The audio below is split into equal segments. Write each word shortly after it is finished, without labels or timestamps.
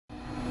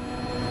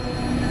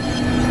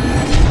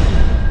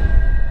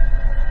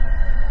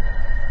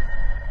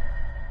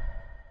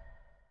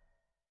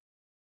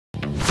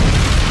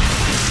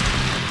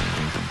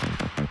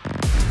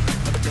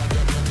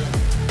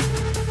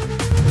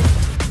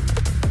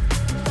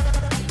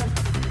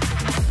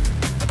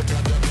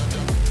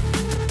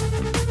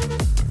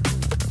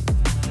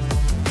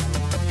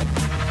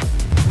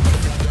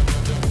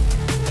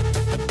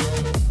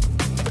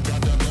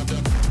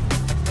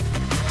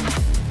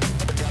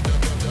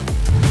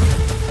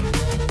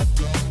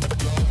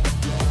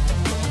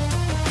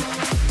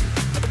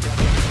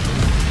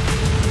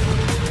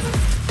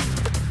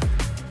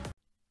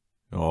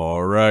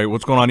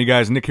what's going on, you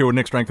guys? Nick here with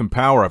Nick Strength and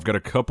Power. I've got a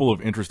couple of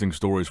interesting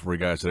stories for you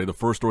guys today. The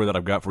first story that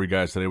I've got for you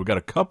guys today, we've got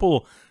a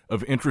couple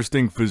of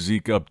interesting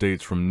physique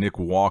updates from Nick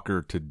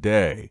Walker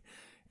today.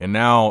 And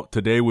now,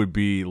 today would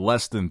be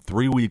less than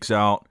 3 weeks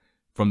out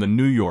from the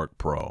New York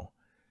Pro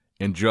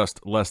and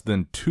just less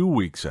than 2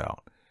 weeks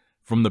out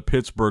from the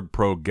Pittsburgh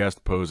Pro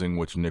guest posing,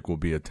 which Nick will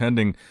be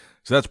attending.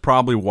 So that's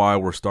probably why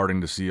we're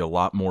starting to see a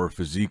lot more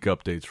physique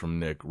updates from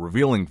Nick,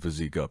 revealing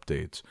physique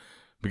updates.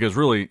 Because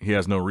really, he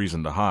has no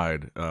reason to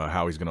hide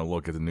how he's going to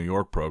look at the New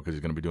York Pro because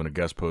he's going to be doing a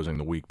guest posing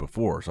the week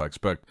before. So I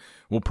expect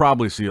we'll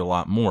probably see a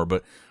lot more.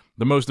 But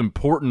the most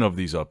important of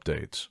these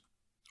updates,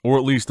 or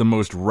at least the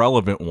most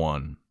relevant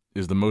one,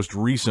 is the most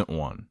recent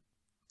one,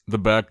 the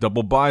back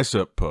double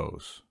bicep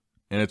pose.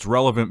 And it's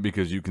relevant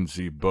because you can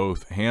see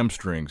both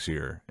hamstrings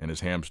here, and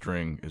his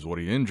hamstring is what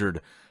he injured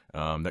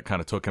that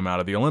kind of took him out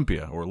of the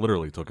Olympia, or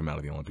literally took him out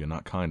of the Olympia,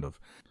 not kind of.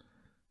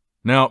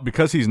 Now,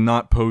 because he's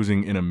not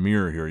posing in a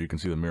mirror here, you can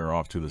see the mirror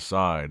off to the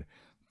side,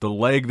 the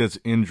leg that's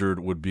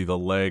injured would be the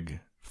leg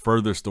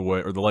furthest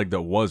away, or the leg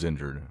that was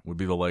injured would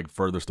be the leg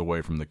furthest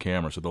away from the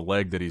camera. So the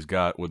leg that he's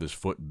got with his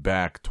foot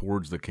back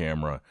towards the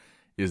camera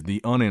is the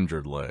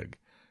uninjured leg.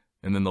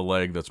 And then the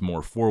leg that's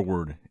more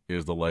forward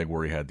is the leg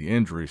where he had the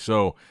injury.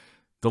 So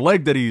the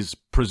leg that he's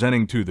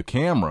presenting to the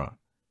camera,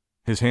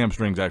 his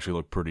hamstrings actually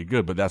look pretty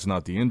good, but that's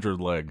not the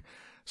injured leg.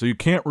 So you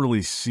can't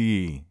really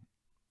see,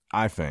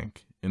 I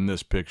think, in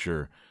this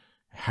picture,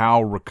 how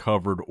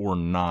recovered or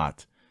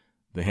not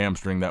the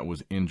hamstring that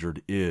was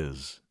injured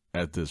is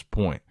at this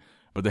point.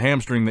 But the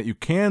hamstring that you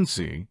can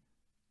see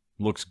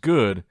looks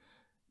good,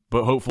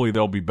 but hopefully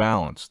they'll be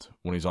balanced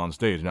when he's on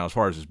stage. Now, as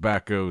far as his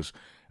back goes,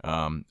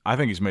 I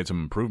think he's made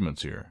some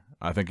improvements here.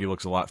 I think he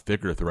looks a lot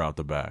thicker throughout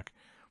the back,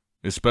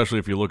 especially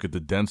if you look at the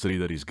density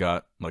that he's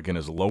got, like in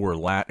his lower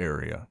lat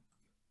area.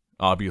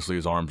 Obviously,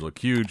 his arms look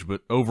huge,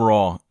 but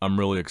overall, I'm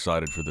really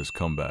excited for this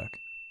comeback.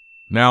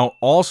 Now,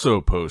 also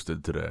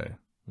posted today,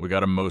 we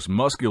got a most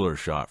muscular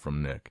shot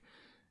from Nick.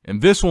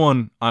 And this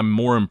one I'm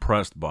more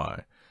impressed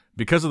by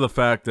because of the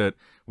fact that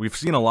we've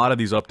seen a lot of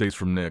these updates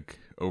from Nick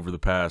over the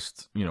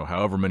past,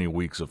 however many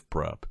weeks of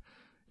prep.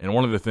 And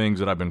one of the things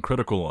that I've been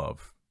critical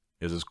of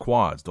is his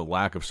quads, the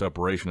lack of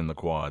separation in the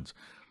quads.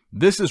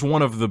 This is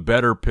one of the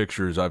better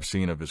pictures I've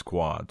seen of his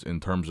quads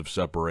in terms of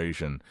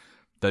separation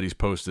that he's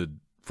posted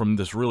from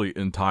this really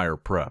entire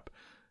prep.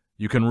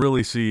 You can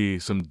really see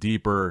some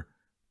deeper,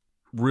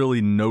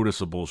 really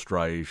noticeable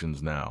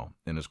striations now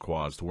in his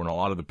quads, to where in a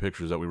lot of the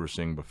pictures that we were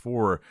seeing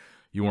before,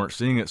 you weren't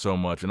seeing it so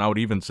much. And I would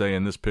even say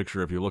in this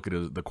picture, if you look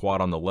at the quad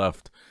on the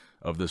left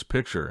of this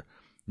picture,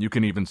 you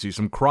can even see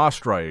some cross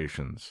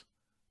striations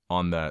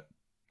on that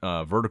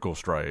vertical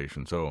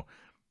striation. So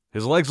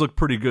his legs look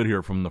pretty good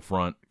here from the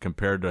front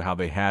compared to how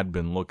they had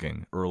been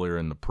looking earlier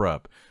in the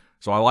prep.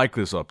 So I like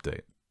this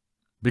update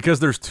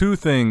because there's two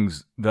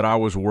things that I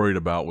was worried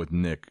about with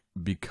Nick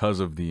because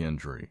of the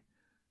injury.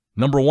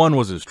 Number one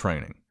was his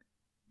training,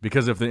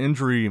 because if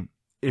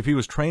he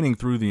was training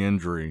through the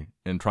injury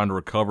and trying to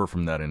recover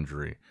from that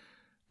injury,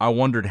 I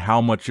wondered how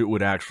much it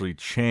would actually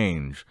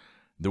change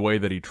the way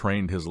that he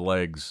trained his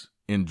legs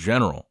in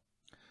general.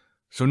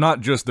 So not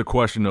just the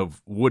question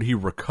of would he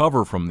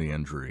recover from the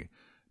injury,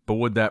 but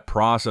would that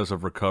process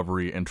of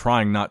recovery and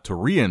trying not to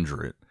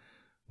re-injure it,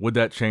 would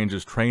that change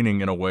his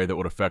training in a way that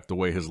would affect the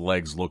way his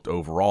legs looked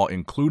overall,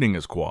 including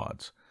his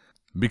quads?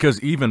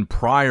 Because even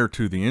prior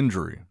to the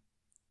injury,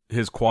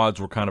 his quads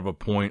were kind of a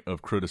point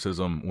of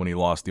criticism when he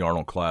lost the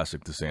Arnold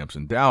Classic to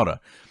Samson Dauda.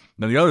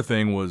 Now, the other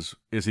thing was,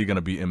 is he going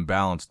to be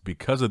imbalanced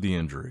because of the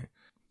injury?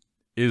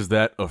 Is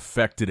that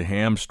affected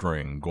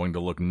hamstring going to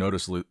look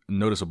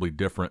noticeably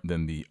different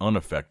than the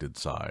unaffected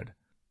side?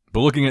 But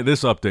looking at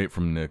this update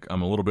from Nick,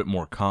 I'm a little bit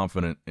more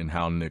confident in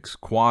how Nick's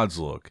quads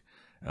look.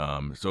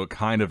 So it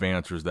kind of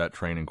answers that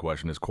training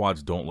question. His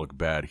quads don't look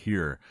bad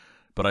here.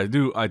 But I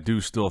do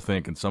still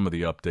think in some of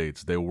the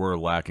updates, they were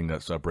lacking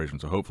that separation.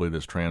 So hopefully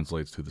this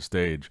translates to the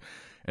stage.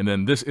 And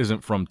then this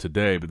isn't from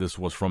today, but this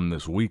was from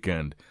this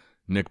weekend.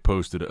 Nick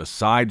posted a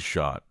side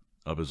shot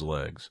of his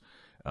legs.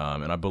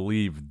 And I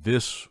believe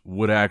this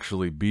would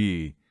actually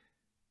be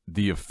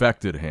the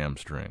affected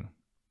hamstring.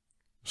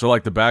 So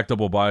like the back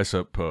double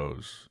bicep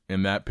pose,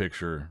 in that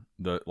picture,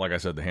 like I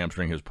said, the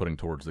hamstring he was putting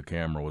towards the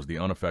camera was the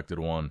unaffected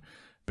one.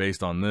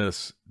 Based on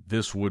this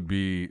would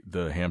be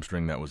the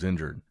hamstring that was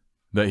injured,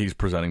 that he's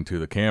presenting to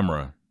the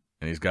camera,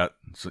 and he's got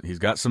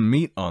some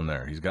meat on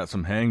there. He's got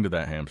some hang to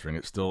that hamstring.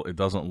 It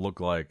doesn't look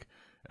like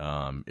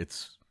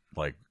it's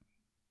like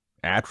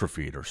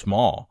atrophied or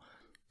small.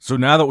 So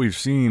now that we've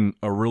seen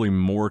a really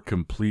more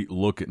complete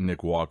look at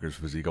Nick Walker's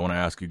physique, I want to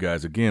ask you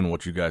guys again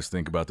what you guys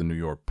think about the New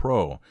York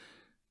Pro.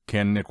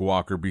 Can Nick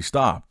Walker be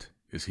stopped?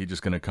 Is he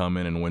just going to come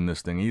in and win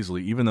this thing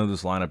easily, even though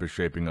this lineup is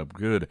shaping up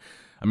good?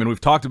 I mean, we've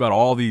talked about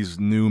all these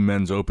new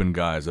men's open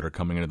guys that are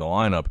coming into the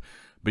lineup,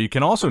 but you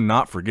can also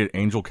not forget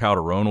Angel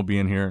Calderon will be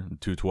in here,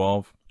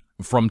 212.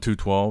 From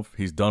 212,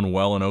 he's done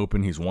well in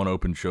open. He's won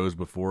open shows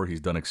before.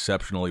 He's done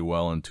exceptionally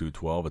well in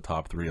 212, a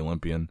top 3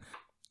 Olympian.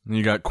 And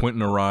you got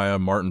Quinton Araya,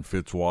 Martin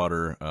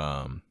Fitzwater,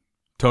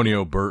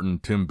 Tonio Burton,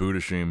 Tim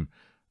Budashim,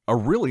 a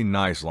really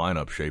nice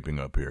lineup shaping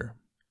up here.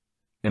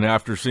 And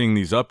after seeing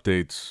these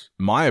updates,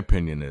 my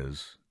opinion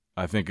is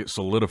I think it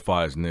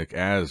solidifies Nick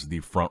as the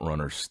front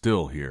runner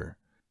still here.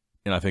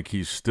 And I think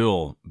he's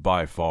still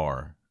by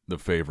far the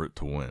favorite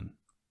to win.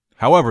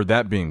 However,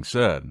 that being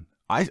said,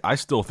 I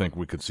still think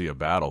we could see a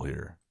battle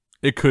here.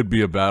 It could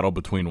be a battle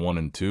between 1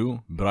 and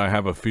 2, but I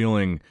have a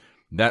feeling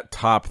that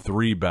top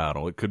 3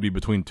 battle, it could be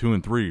between 2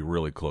 and 3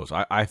 really close.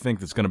 I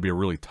think it's going to be a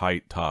really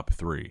tight top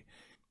 3.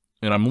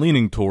 And I'm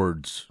leaning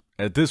towards,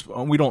 at this,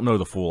 we don't know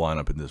the full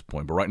lineup at this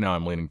point, but right now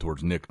I'm leaning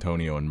towards Nick,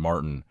 Tonio, and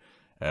Martin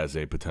as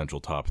a potential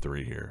top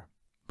 3 here.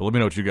 But let me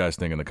know what you guys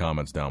think in the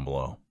comments down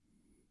below.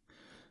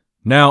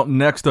 Now,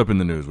 next up in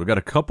the news, we got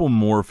a couple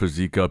more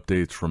physique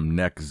updates from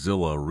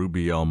Neckzilla,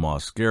 Rubiel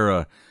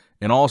Mosquera,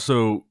 and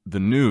also the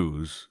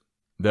news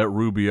that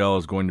Rubiel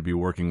is going to be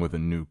working with a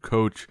new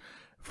coach,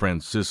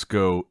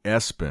 Francisco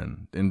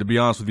Espin. And to be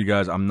honest with you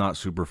guys, I'm not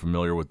super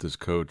familiar with this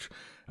coach.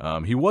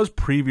 He was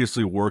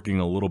previously working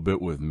a little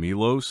bit with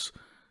Milos,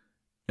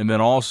 and then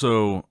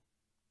also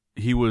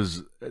he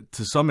was,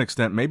 to some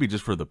extent, maybe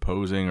just for the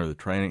posing or the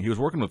training, he was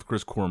working with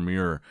Chris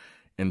Cormier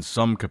in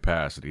some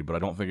capacity, but I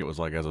don't think it was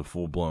like as a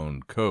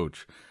full-blown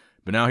coach.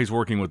 But now he's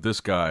working with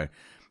this guy.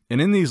 And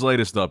in these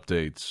latest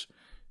updates,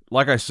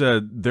 like I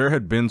said, there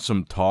had been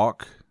some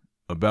talk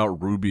about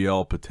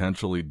Rubiel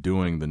potentially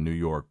doing the New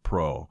York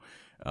Pro.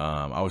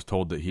 I was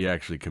told that he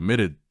actually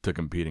committed to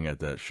competing at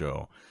that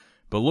show.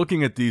 But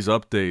looking at these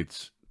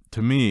updates,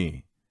 to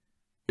me,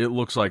 it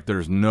looks like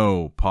there's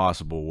no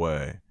possible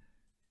way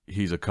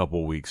he's a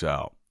couple weeks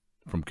out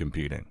from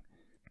competing.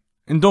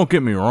 And don't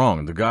get me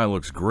wrong, the guy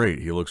looks great.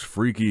 He looks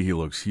freaky. He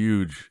looks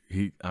huge.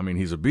 I mean,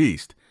 he's a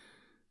beast.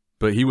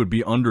 But he would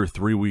be under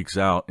 3 weeks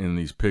out in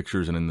these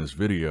pictures and in this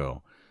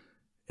video.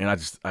 And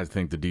I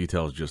think the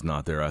detail's just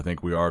not there. I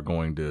think we are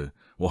going to,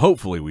 well,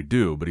 hopefully we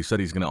do, but he said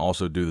he's going to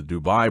also do the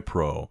Dubai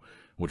Pro,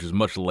 which is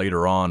much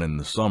later on in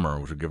the summer,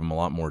 which will give him a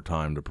lot more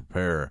time to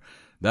prepare.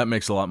 That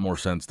makes a lot more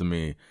sense to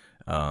me.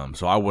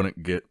 So I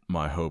wouldn't get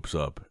my hopes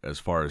up as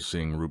far as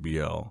seeing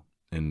Rubiel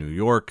in New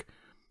York.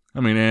 I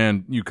mean,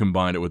 and you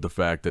combine it with the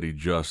fact that he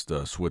just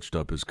switched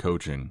up his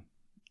coaching.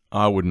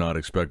 I would not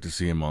expect to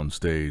see him on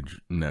stage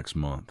next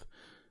month.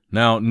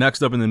 Now,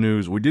 next up in the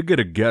news, we did get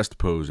a guest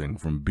posing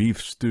from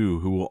Beef Stew,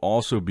 who will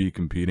also be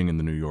competing in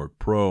the New York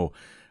Pro.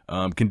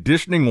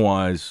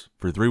 Conditioning-wise,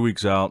 for 3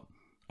 weeks out,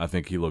 I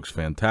think he looks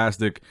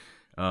fantastic.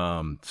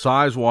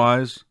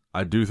 Size-wise,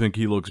 I do think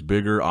he looks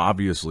bigger,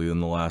 obviously,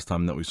 than the last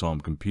time that we saw him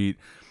compete.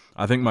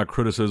 I think my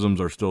criticisms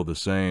are still the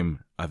same.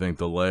 I think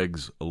the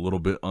legs a little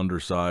bit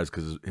undersized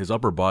because his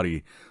upper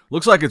body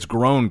looks like it's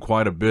grown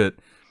quite a bit,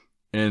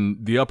 and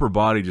the upper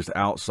body just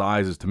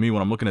outsizes. To me,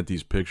 when I'm looking at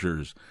these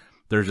pictures,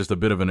 there's just a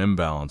bit of an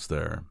imbalance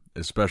there,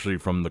 especially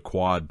from the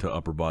quad to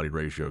upper body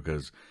ratio,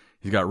 because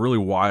he's got really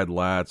wide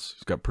lats,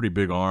 he's got pretty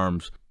big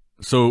arms.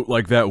 So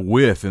like that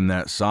width and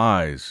that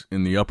size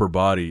in the upper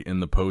body in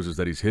the poses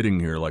that he's hitting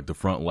here, like the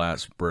front lat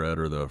spread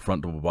or the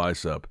front double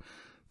bicep,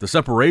 the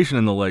separation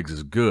in the legs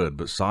is good,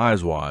 but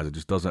size-wise, it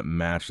just doesn't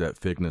match that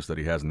thickness that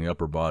he has in the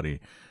upper body.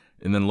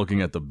 And then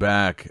looking at the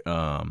back,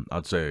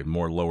 I'd say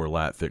more lower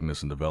lat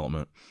thickness and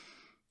development.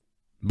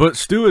 But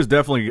Stu is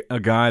definitely a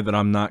guy that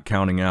I'm not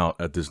counting out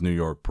at this New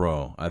York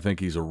Pro. I think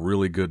he's a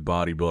really good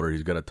bodybuilder.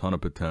 He's got a ton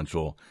of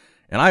potential.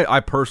 And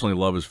I personally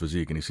love his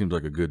physique, and he seems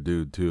like a good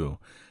dude, too.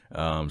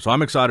 So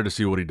I'm excited to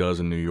see what he does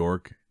in New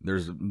York.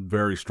 There's a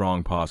very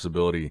strong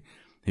possibility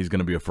he's going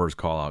to be a first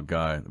call-out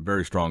guy. A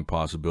very strong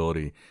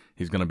possibility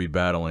he's going to be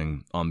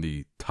battling on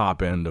the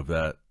top end of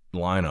that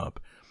lineup.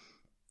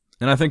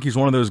 And I think he's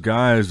one of those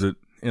guys that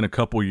in a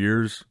couple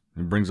years,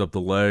 he brings up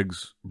the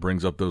legs,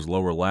 brings up those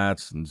lower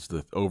lats, and just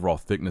the overall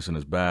thickness in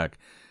his back.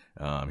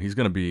 He's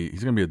gonna be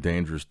a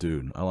dangerous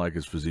dude. I like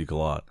his physique a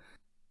lot.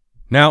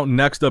 Now,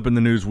 next up in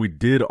the news, we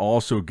did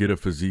also get a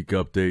physique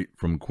update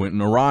from Quint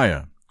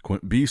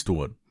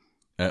Beastwood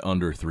at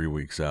under 3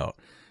 weeks out.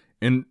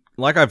 And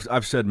like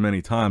I've said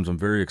many times, I'm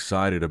very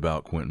excited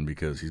about Quentin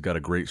because he's got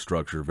a great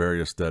structure,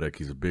 very aesthetic.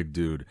 He's a big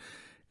dude.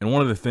 And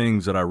one of the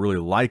things that I really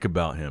like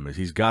about him is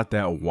he's got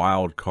that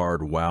wild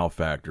card wow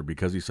factor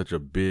because he's such a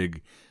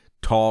big,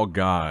 tall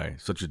guy,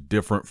 such a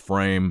different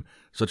frame,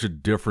 such a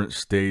different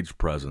stage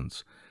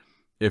presence.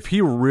 If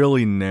he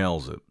really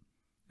nails it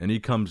and he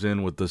comes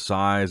in with the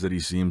size that he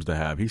seems to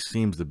have, he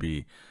seems to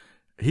be,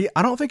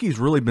 I don't think he's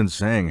really been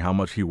saying how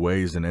much he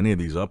weighs in any of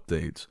these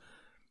updates,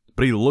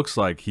 but he looks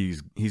like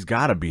he's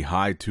got to be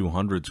high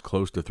 200s,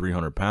 close to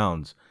 300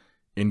 pounds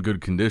in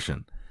good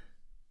condition.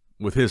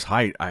 With his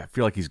height, I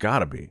feel like he's got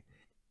to be.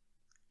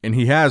 And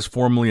he has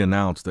formally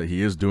announced that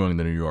he is doing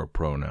the New York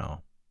Pro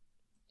now.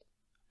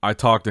 I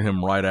talked to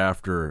him right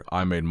after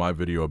I made my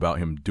video about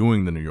him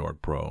doing the New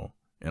York Pro,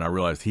 and I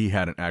realized he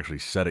hadn't actually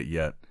said it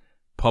yet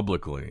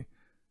publicly.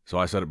 So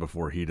I said it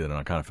before he did, and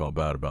I kind of felt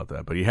bad about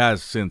that. But he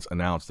has since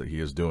announced that he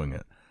is doing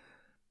it.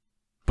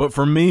 But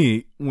for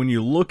me, when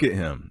you look at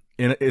him,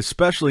 and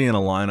especially in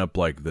a lineup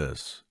like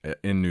this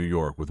in New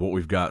York with what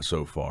we've got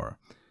so far,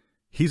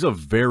 he's a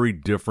very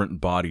different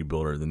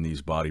bodybuilder than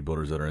these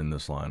bodybuilders that are in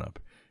this lineup.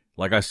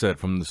 Like I said,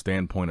 from the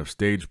standpoint of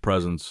stage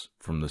presence,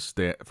 from the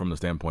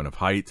standpoint of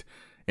height,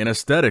 and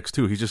aesthetics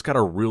too. He's just got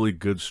a really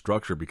good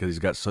structure because he's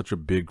got such a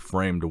big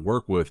frame to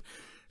work with.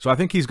 So I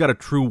think he's got a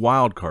true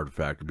wild card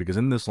factor because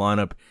in this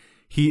lineup,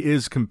 he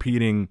is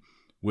competing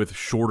with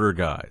shorter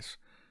guys.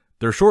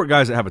 They're short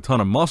guys that have a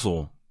ton of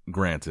muscle,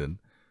 granted,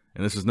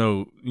 and this is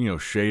no,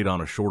 shade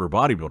on a shorter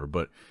bodybuilder,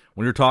 but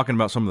when you're talking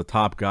about some of the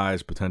top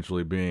guys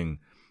potentially being,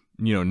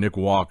 Nick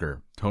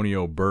Walker, Tony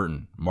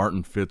O'Burton,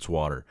 Martin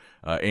Fitzwater,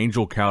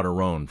 Angel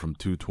Calderon from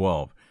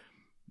 212,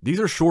 these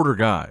are shorter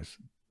guys.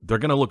 They're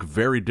going to look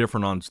very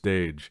different on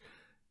stage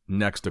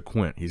next to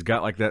Quint. He's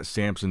got like that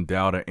Samson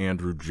Dowda,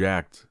 Andrew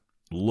Jacked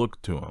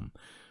look to him.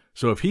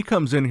 So if he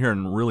comes in here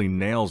and really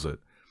nails it,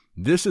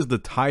 this is the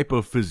type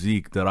of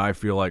physique that I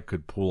feel like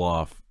could pull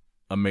off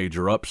a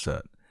major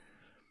upset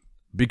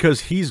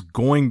because he's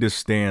going to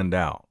stand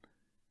out.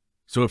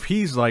 So if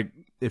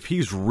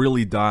he's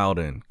really dialed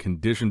in,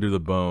 conditioned to the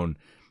bone,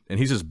 and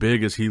he's as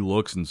big as he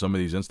looks in some of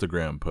these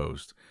Instagram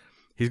posts,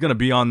 he's going to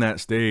be on that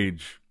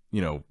stage,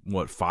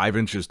 5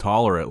 inches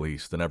taller at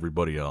least than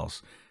everybody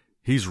else.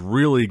 He's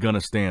really going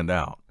to stand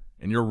out,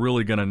 and you're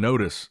really going to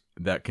notice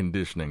that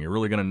conditioning. You're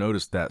really going to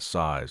notice that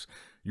size.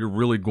 You're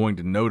really going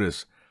to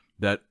notice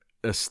that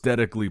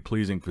aesthetically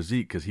pleasing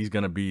physique because he's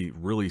going to be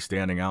really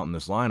standing out in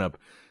this lineup.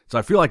 So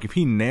I feel like if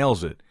he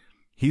nails it,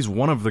 he's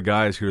one of the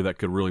guys here that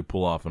could really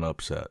pull off an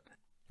upset.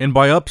 And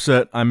by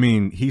upset, I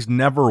mean he's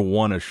never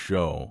won a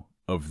show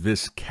of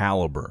this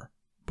caliber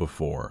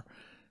before.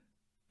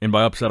 And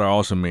by upset, I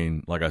also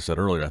mean, like I said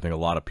earlier, I think a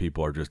lot of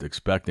people are just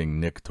expecting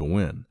Nick to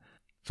win.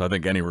 So I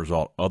think any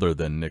result other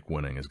than Nick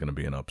winning is going to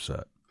be an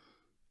upset.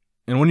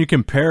 And when you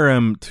compare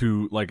him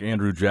to like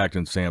Andrew Jacked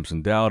and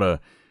Samson Dowda,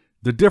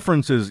 the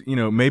difference is,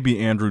 maybe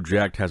Andrew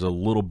Jacked has a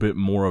little bit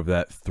more of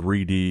that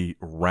 3D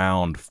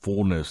round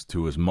fullness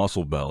to his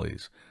muscle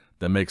bellies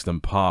that makes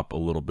them pop a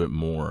little bit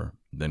more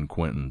than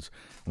Quinton's.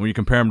 When you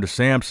compare him to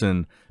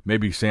Samson,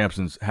 maybe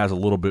Samson's has a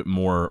little bit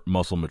more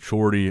muscle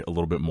maturity, a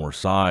little bit more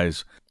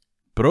size.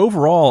 But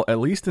overall, at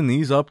least in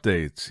these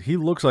updates, he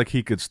looks like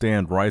he could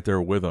stand right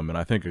there with him, and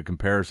I think a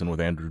comparison with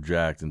Andrew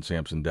Jacked and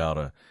Samson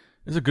Dowda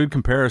is a good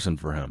comparison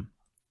for him.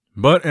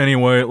 But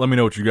anyway, let me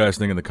know what you guys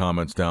think in the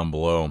comments down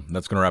below.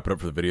 That's going to wrap it up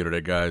for the video today,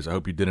 guys. I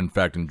hope you did, in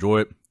fact, enjoy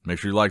it. Make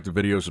sure you like the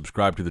video,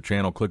 subscribe to the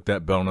channel, click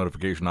that bell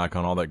notification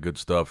icon, all that good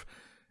stuff.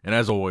 And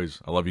as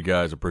always, I love you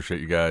guys, appreciate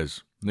you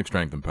guys. Nick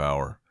Strength and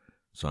Power,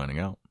 signing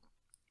out.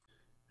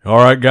 All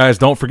right, guys,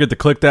 don't forget to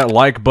click that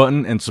like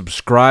button and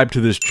subscribe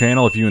to this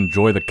channel if you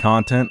enjoy the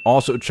content.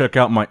 Also, check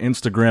out my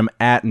Instagram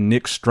at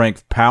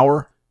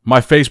NickStrengthPower. My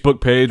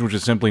Facebook page, which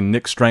is simply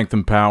Nick Strength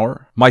and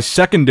Power. My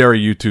secondary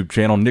YouTube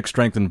channel, Nick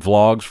Strength and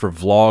Vlogs, for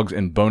vlogs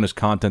and bonus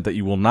content that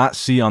you will not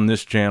see on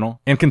this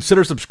channel. And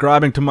consider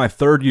subscribing to my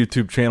third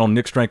YouTube channel,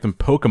 Nick Strength and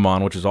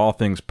Pokemon, which is all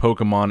things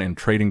Pokemon and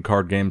trading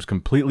card games,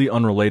 completely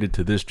unrelated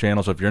to this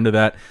channel. So if you're into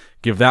that,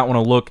 give that one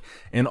a look.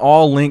 And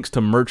all links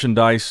to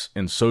merchandise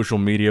and social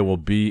media will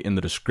be in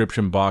the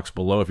description box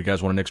below. If you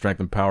guys want a Nick Strength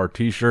and Power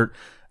t-shirt,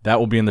 that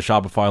will be in the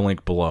Shopify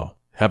link below.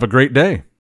 Have a great day.